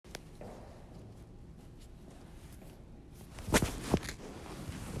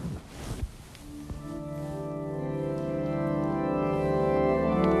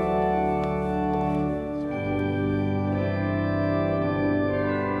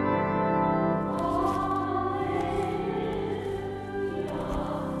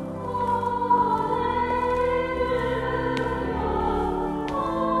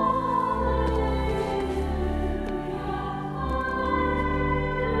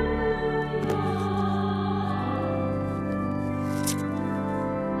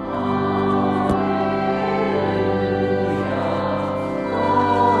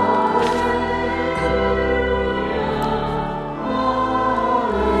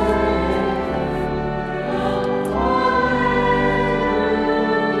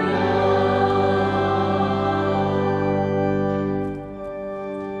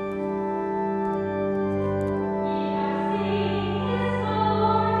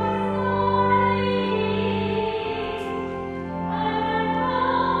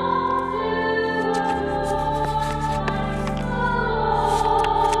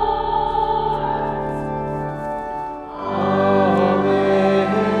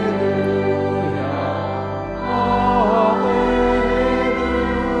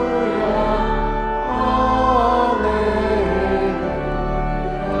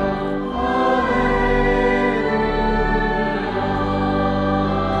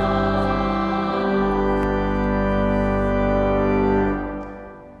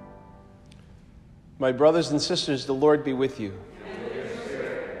My brothers and sisters, the Lord be with you. And with your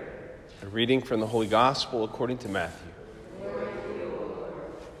spirit. A reading from the Holy Gospel according to Matthew. Glory to you, O Lord.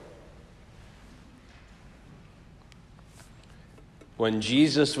 When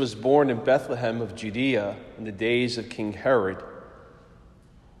Jesus was born in Bethlehem of Judea in the days of King Herod,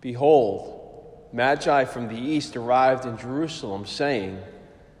 behold, Magi from the east arrived in Jerusalem, saying,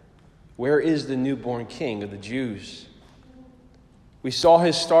 "Where is the newborn King of the Jews? We saw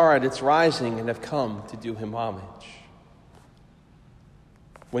his star at its rising and have come to do him homage."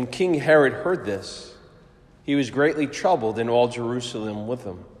 When King Herod heard this, he was greatly troubled, and all Jerusalem with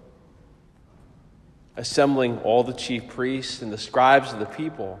him. Assembling all the chief priests and the scribes of the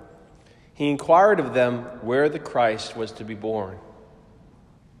people, he inquired of them where the Christ was to be born.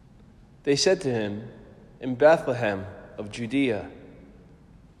 They said to him, "In Bethlehem of Judea.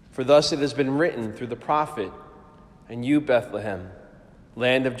 For thus it has been written through the prophet, 'And you, Bethlehem,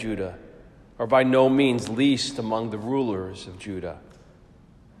 land of Judah, are by no means least among the rulers of Judah.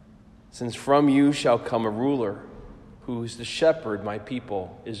 Since from you shall come a ruler who is to shepherd my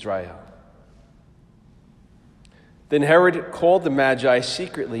people Israel.'" Then Herod called the Magi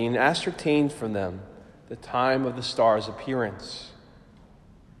secretly and ascertained from them the time of the star's appearance.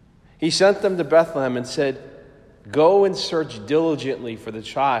 He sent them to Bethlehem and said, "Go and search diligently for the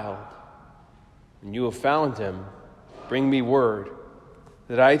child. When you have found him, bring me word,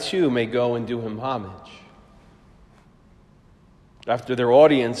 that I too may go and do him homage." After their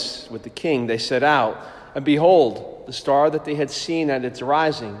audience with the king, they set out, and behold, the star that they had seen at its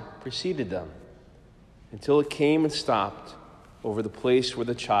rising preceded them, until it came and stopped over the place where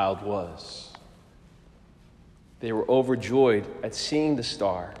the child was. They were overjoyed at seeing the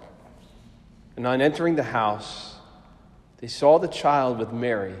star, and on entering the house, they saw the child with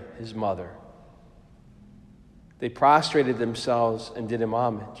Mary, his mother. They prostrated themselves and did him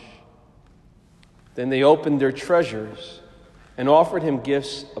homage. Then they opened their treasures and offered him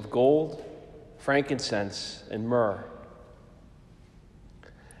gifts of gold, frankincense, and myrrh.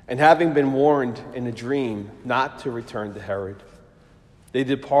 And having been warned in a dream not to return to Herod, they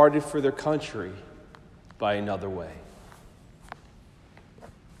departed for their country by another way.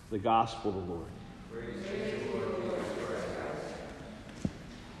 The Gospel of the Lord. Praise to you, Lord.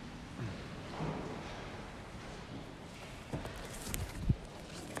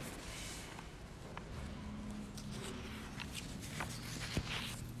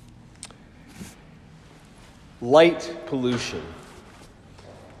 Light pollution.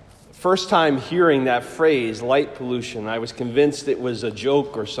 First time hearing that phrase, light pollution, I was convinced it was a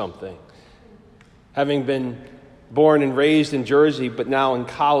joke or something. Having been born and raised in Jersey, but now in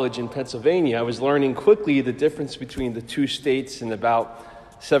college in Pennsylvania, I was learning quickly the difference between the two states, and about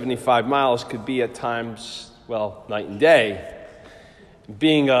 75 miles could be at times, well, night and day.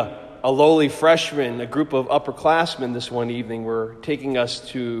 Being a lowly freshman, a group of upperclassmen this one evening were taking us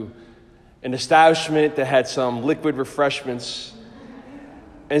to an establishment that had some liquid refreshments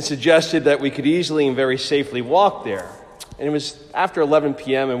and suggested that we could easily and very safely walk there. And it was after 11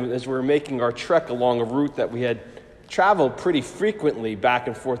 p.m., and as we were making our trek along a route that we had traveled pretty frequently back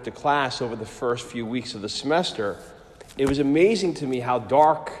and forth to class over the first few weeks of the semester, it was amazing to me how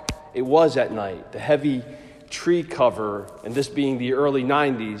dark it was at night. The heavy tree cover, and this being the early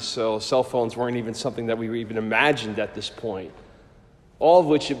 90s, so cell phones weren't even something that we even imagined at this point. All of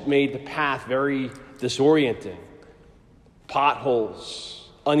which made the path very disorienting. Potholes,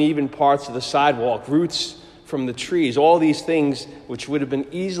 uneven parts of the sidewalk, roots from the trees, all these things which would have been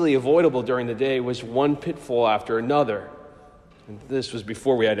easily avoidable during the day was one pitfall after another. And this was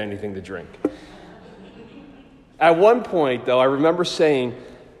before we had anything to drink. At one point, though, I remember saying,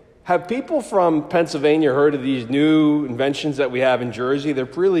 "Have people from Pennsylvania heard of these new inventions that we have in Jersey? They're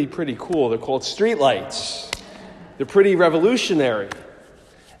really pretty cool. They're called streetlights. They're pretty revolutionary."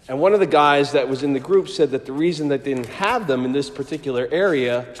 And one of the guys that was in the group said that the reason that they didn't have them in this particular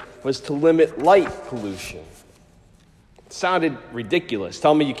area was to limit light pollution. It sounded ridiculous.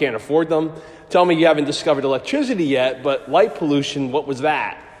 Tell me you can't afford them. Tell me you haven't discovered electricity yet, but light pollution, what was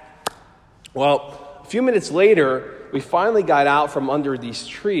that? Well, a few minutes later, we finally got out from under these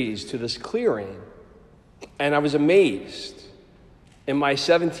trees to this clearing, and I was amazed. In my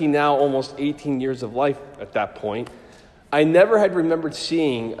 17, now almost 18 years of life at that point, I never had remembered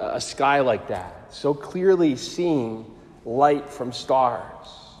seeing a sky like that, so clearly seeing light from stars.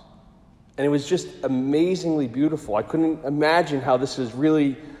 And it was just amazingly beautiful. I couldn't imagine how this is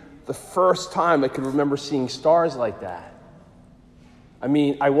really the first time I could remember seeing stars like that. I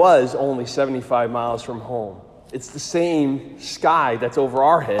mean, I was only 75 miles from home. It's the same sky that's over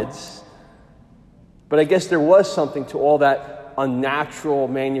our heads. But I guess there was something to all that unnatural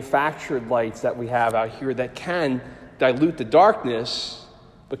manufactured lights that we have out here that can dilute the darkness,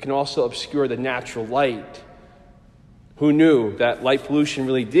 but can also obscure the natural light. Who knew that light pollution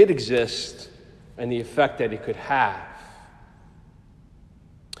really did exist and the effect that it could have?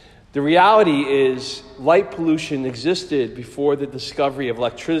 The reality is, light pollution existed before the discovery of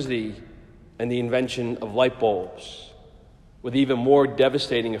electricity and the invention of light bulbs, with even more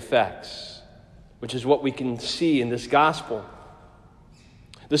devastating effects, which is what we can see in this gospel.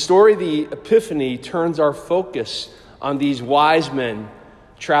 The story of the Epiphany turns our focus on these wise men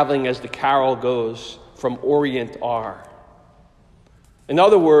traveling, as the carol goes, from Orient Are. In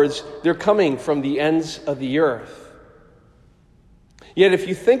other words, they're coming from the ends of the earth. Yet if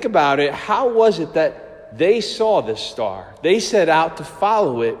you think about it, how was it that they saw this star? They set out to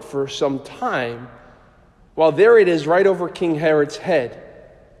follow it for some time, while there it is right over King Herod's head,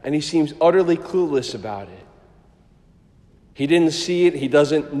 and he seems utterly clueless about it. He didn't see it. He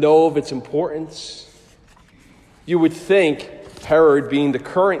doesn't know of its importance. You would think Herod, being the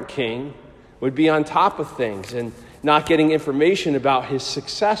current king, would be on top of things and not getting information about his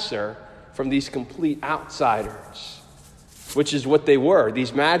successor from these complete outsiders, which is what they were.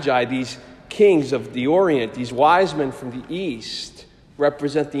 These magi, these kings of the Orient, these wise men from the East,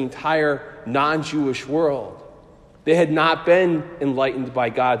 represent the entire non-Jewish world. They had not been enlightened by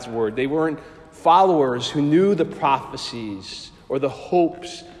God's word. They weren't followers who knew the prophecies or the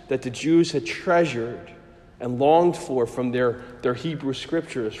hopes that the Jews had treasured and longed for from their Hebrew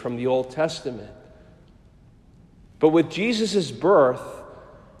scriptures from the Old Testament. But with Jesus' birth,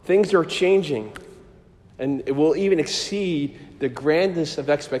 things are changing, and it will even exceed the grandest of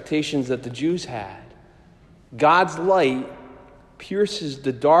expectations that the Jews had. God's light pierces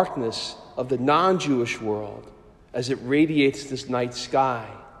the darkness of the non-Jewish world as it radiates this night sky.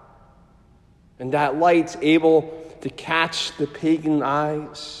 And that light's able to catch the pagan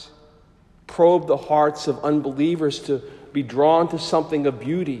eyes, probe the hearts of unbelievers to be drawn to something of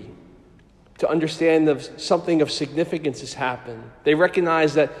beauty, to understand that something of significance has happened. They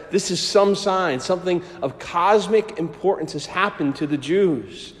recognize that this is some sign, something of cosmic importance has happened to the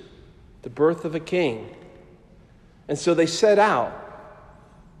Jews, the birth of a king. And so they set out,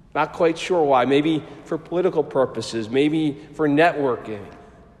 not quite sure why, maybe for political purposes, maybe for networking,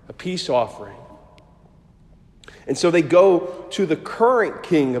 a peace offering. And so they go to the current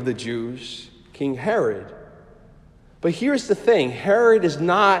king of the Jews, King Herod. But here's the thing, Herod is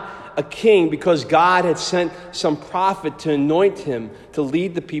not a king because God had sent some prophet to anoint him to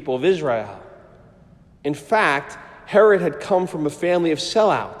lead the people of Israel. In fact, Herod had come from a family of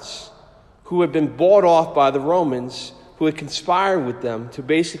sellouts who had been bought off by the Romans, who had conspired with them to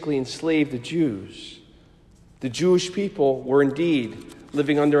basically enslave the Jews. The Jewish people were indeed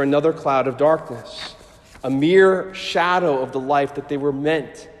living under another cloud of darkness, a mere shadow of the life that they were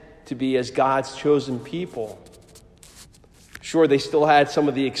meant to be as God's chosen people. Sure, they still had some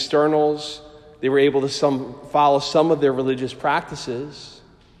of the externals. They were able to follow some of their religious practices.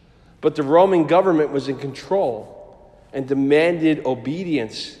 But the Roman government was in control and demanded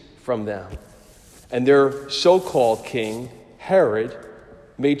obedience from them. And their so-called king, Herod,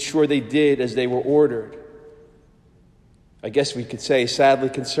 made sure they did as they were ordered. I guess we could say, sadly,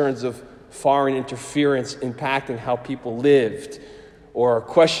 concerns of foreign interference impacting how people lived, or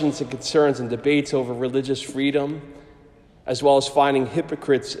questions and concerns and debates over religious freedom, as well as finding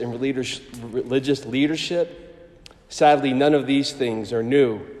hypocrites in religious leadership. Sadly, none of these things are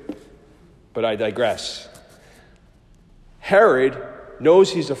new, but I digress. Herod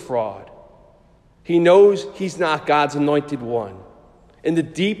knows he's a fraud. He knows he's not God's anointed one. In the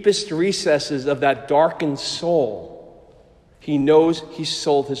deepest recesses of that darkened soul, he knows he's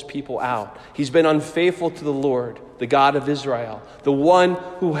sold his people out. He's been unfaithful to the Lord, the God of Israel, the one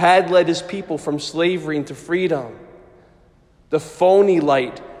who had led his people from slavery into freedom. The phony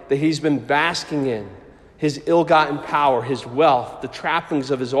light that he's been basking in, his ill-gotten power, his wealth, the trappings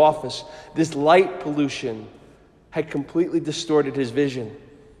of his office, this light pollution had completely distorted his vision,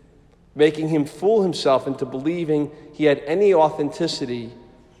 making him fool himself into believing he had any authenticity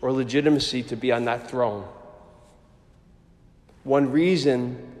or legitimacy to be on that throne. One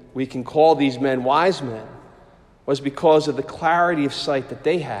reason we can call these men wise men was because of the clarity of sight that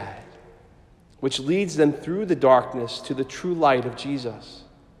they had, which leads them through the darkness to the true light of Jesus.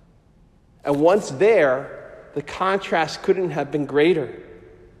 And once there, the contrast couldn't have been greater.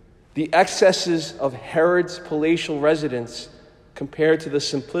 The excesses of Herod's palatial residence compared to the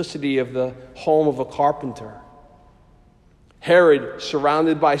simplicity of the home of a carpenter. Herod,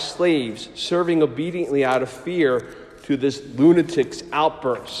 surrounded by slaves, serving obediently out of fear to this lunatic's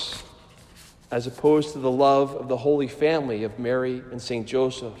outbursts. as opposed to the love of the Holy Family of Mary and St.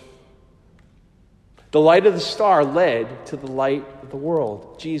 Joseph. The light of the star led to the light of the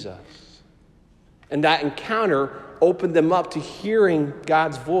world, Jesus. And that encounter opened them up to hearing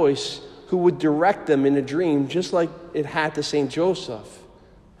God's voice, who would direct them in a dream, just like it had to St. Joseph.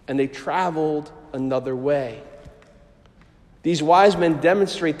 And they traveled another way. These wise men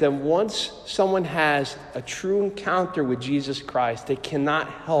demonstrate that once someone has a true encounter with Jesus Christ, they cannot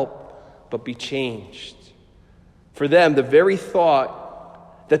help but be changed. For them, the very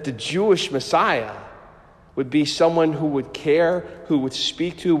thought that the Jewish Messiah would be someone who would care, who would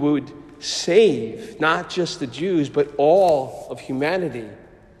speak to, who would save not just the Jews, but all of humanity,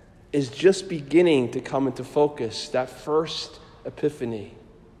 is just beginning to come into focus, that first epiphany.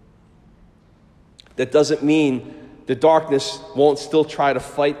 That doesn't mean the darkness won't still try to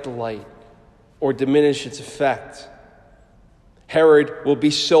fight the light or diminish its effect. Herod will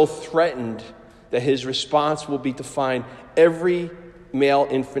be so threatened that his response will be to find every male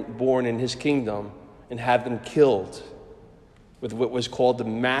infant born in his kingdom and have them killed with what was called the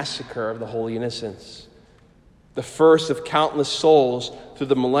massacre of the Holy Innocents. The first of countless souls through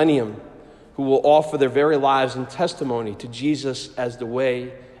the millennium who will offer their very lives in testimony to Jesus as the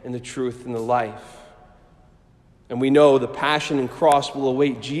way and the truth and the life. And we know the passion and cross will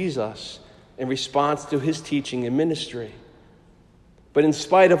await Jesus in response to his teaching and ministry. But in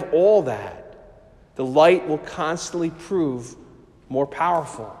spite of all that, the light will constantly prove more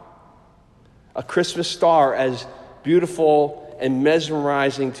powerful. A Christmas star, as beautiful and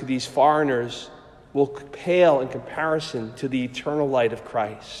mesmerizing to these foreigners, will pale in comparison to the eternal light of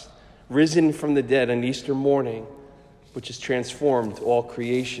Christ, risen from the dead on Easter morning, which has transformed all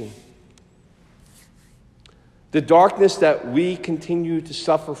creation. The darkness that we continue to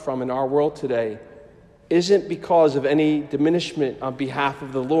suffer from in our world today isn't because of any diminishment on behalf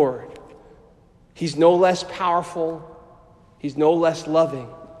of the Lord. He's no less powerful. He's no less loving.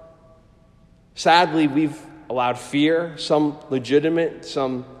 Sadly, we've allowed fear, some legitimate,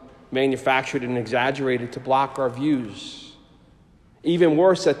 some manufactured and exaggerated, to block our views. Even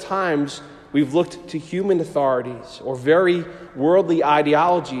worse, at times, we've looked to human authorities or very worldly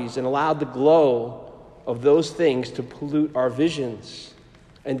ideologies and allowed the glow of those things to pollute our visions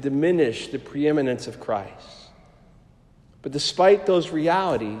and diminish the preeminence of Christ. But despite those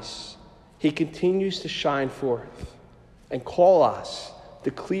realities, he continues to shine forth and call us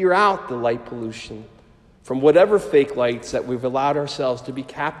to clear out the light pollution from whatever fake lights that we've allowed ourselves to be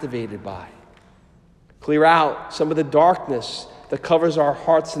captivated by. Clear out some of the darkness that covers our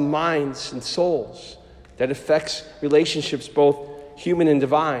hearts and minds and souls, that affects relationships both human and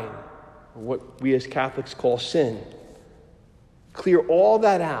divine, or what we as Catholics call sin. Clear all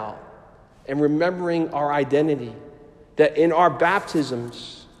that out, and remembering our identity, that in our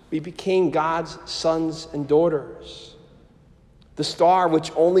baptisms we became God's sons and daughters. The star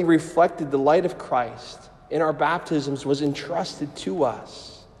which only reflected the light of Christ in our baptisms was entrusted to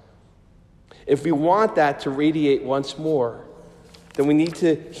us. If we want that to radiate once more, then we need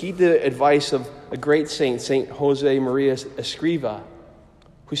to heed the advice of a great saint, Saint Jose Maria Escriva,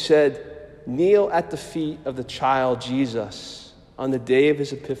 who said, "Kneel at the feet of the child Jesus on the day of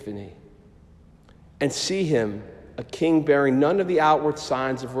his epiphany and see him, a king bearing none of the outward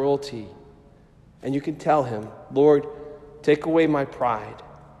signs of royalty. And you can tell him, Lord, take away my pride,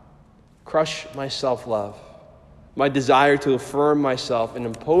 crush my self-love, my desire to affirm myself and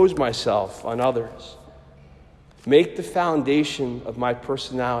impose myself on others. Make the foundation of my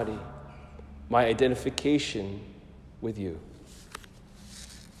personality my identification with you."